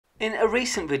In a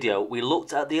recent video, we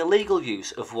looked at the illegal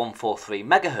use of 143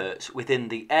 MHz within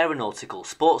the aeronautical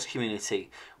sports community,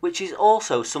 which is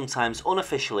also sometimes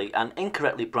unofficially and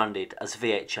incorrectly branded as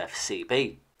VHF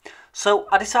CB. So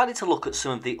I decided to look at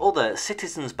some of the other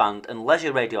citizens band and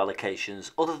leisure radio allocations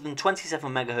other than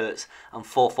 27 MHz and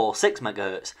 446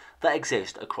 MHz that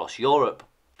exist across Europe.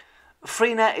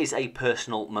 Freenet is a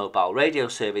personal mobile radio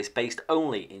service based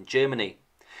only in Germany.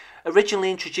 Originally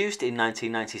introduced in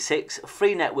 1996,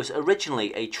 Freenet was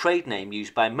originally a trade name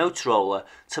used by Motorola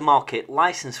to market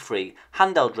license-free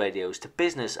handheld radios to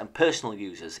business and personal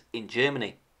users in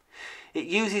Germany. It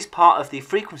uses part of the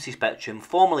frequency spectrum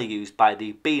formerly used by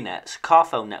the B-Net's car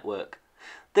phone network.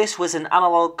 This was an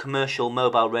analog commercial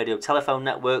mobile radio telephone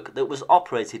network that was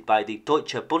operated by the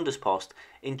Deutsche Bundespost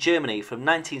in Germany from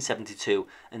 1972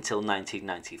 until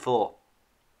 1994.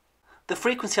 The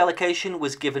frequency allocation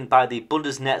was given by the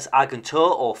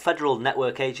Bundesnetzagentur or Federal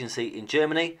Network Agency in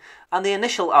Germany, and the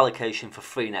initial allocation for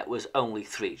Freenet was only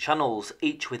 3 channels,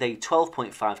 each with a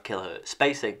 12.5 kHz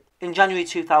spacing. In January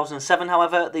 2007,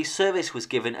 however, the service was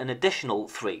given an additional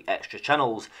 3 extra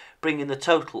channels, bringing the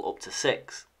total up to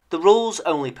 6. The rules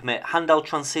only permit handheld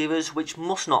transceivers which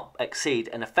must not exceed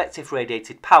an effective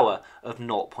radiated power of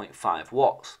 0.5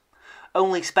 watts.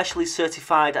 Only specially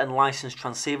certified and licensed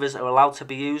transceivers are allowed to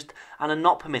be used and are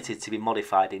not permitted to be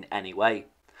modified in any way.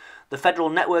 The Federal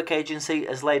Network Agency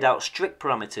has laid out strict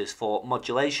parameters for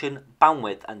modulation,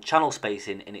 bandwidth and channel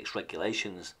spacing in its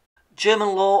regulations.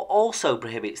 German law also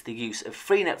prohibits the use of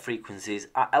Freenet frequencies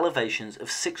at elevations of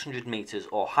 600 meters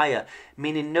or higher,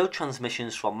 meaning no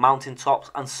transmissions from mountaintops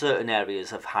and certain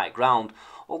areas of high ground,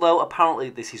 although apparently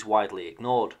this is widely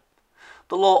ignored.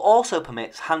 The law also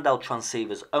permits handheld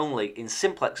transceivers only in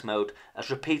simplex mode, as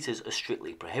repeaters are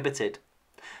strictly prohibited.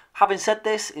 Having said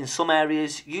this, in some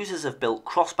areas users have built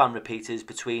crossband repeaters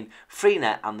between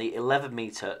Freenet and the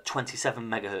 11-meter 27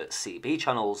 MHz CB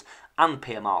channels and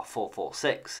PMR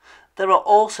 446. There are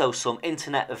also some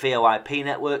internet VoIP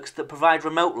networks that provide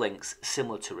remote links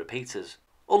similar to repeaters.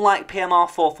 Unlike PMR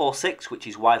 446, which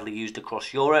is widely used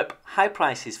across Europe, high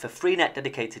prices for Freenet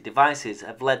dedicated devices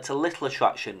have led to little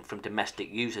attraction from domestic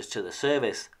users to the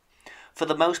service. For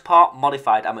the most part,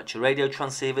 modified amateur radio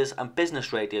transceivers and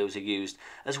business radios are used,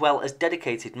 as well as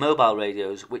dedicated mobile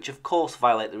radios, which of course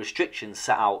violate the restrictions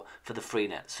set out for the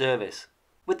Freenet service.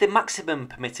 With the maximum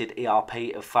permitted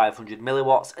ERP of 500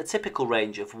 mW, a typical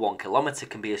range of 1 km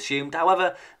can be assumed.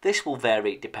 However, this will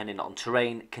vary depending on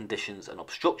terrain, conditions and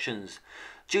obstructions.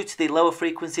 Due to the lower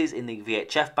frequencies in the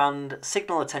VHF band,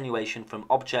 signal attenuation from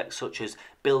objects such as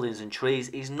buildings and trees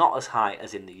is not as high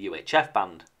as in the UHF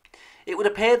band. It would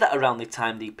appear that around the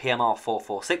time the PMR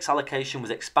 446 allocation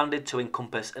was expanded to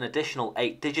encompass an additional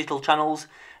 8 digital channels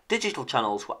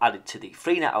were added to the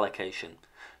Freenet allocation.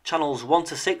 Channels 1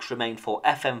 to 6 remain for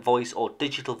FM voice or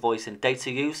digital voice and data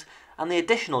use, and the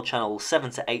additional channels 7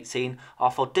 to 18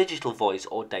 are for digital voice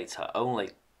or data only.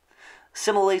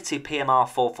 Similarly to PMR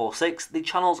 446, the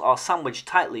channels are sandwiched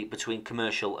tightly between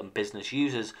commercial and business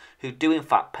users who do in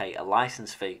fact pay a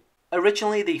license fee.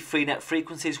 Originally, the Freenet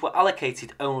frequencies were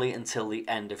allocated only until the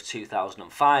end of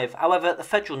 2005. However, the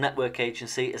Federal Network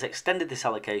Agency has extended this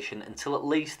allocation until at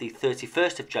least the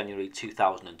 31st of January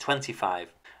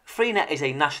 2025. Freenet is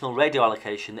a national radio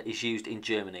allocation that is used in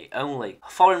Germany only.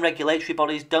 Foreign regulatory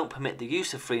bodies don't permit the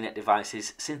use of Freenet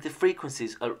devices since the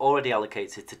frequencies are already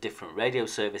allocated to different radio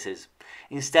services.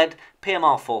 Instead,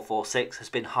 PMR 446 has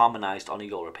been harmonised on a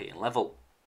European level.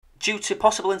 Due to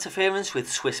possible interference with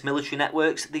Swiss military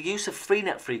networks, the use of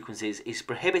Freenet frequencies is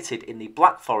prohibited in the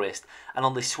Black Forest and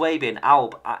on the Swabian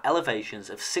Alb at elevations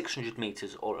of 600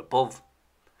 meters or above.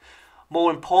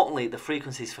 More importantly, the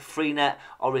frequencies for Freenet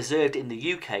are reserved in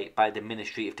the UK by the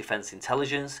Ministry of Defence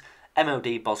Intelligence,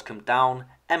 MOD Boscombe Down,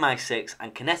 MI6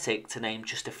 and Kinetic, to name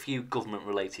just a few government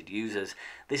related users.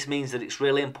 This means that it's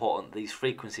really important that these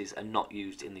frequencies are not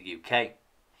used in the UK.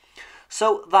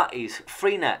 So that is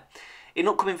Freenet. In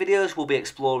upcoming videos we'll be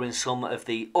exploring some of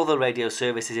the other radio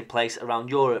services in place around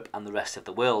Europe and the rest of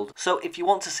the world. So if you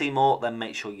want to see more, then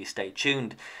make sure you stay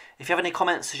tuned. If you have any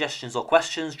comments, suggestions or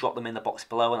questions, drop them in the box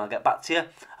below and I'll get back to you.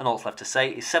 And all that's left to say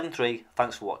is 7-3,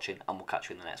 thanks for watching and we'll catch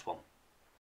you in the next one.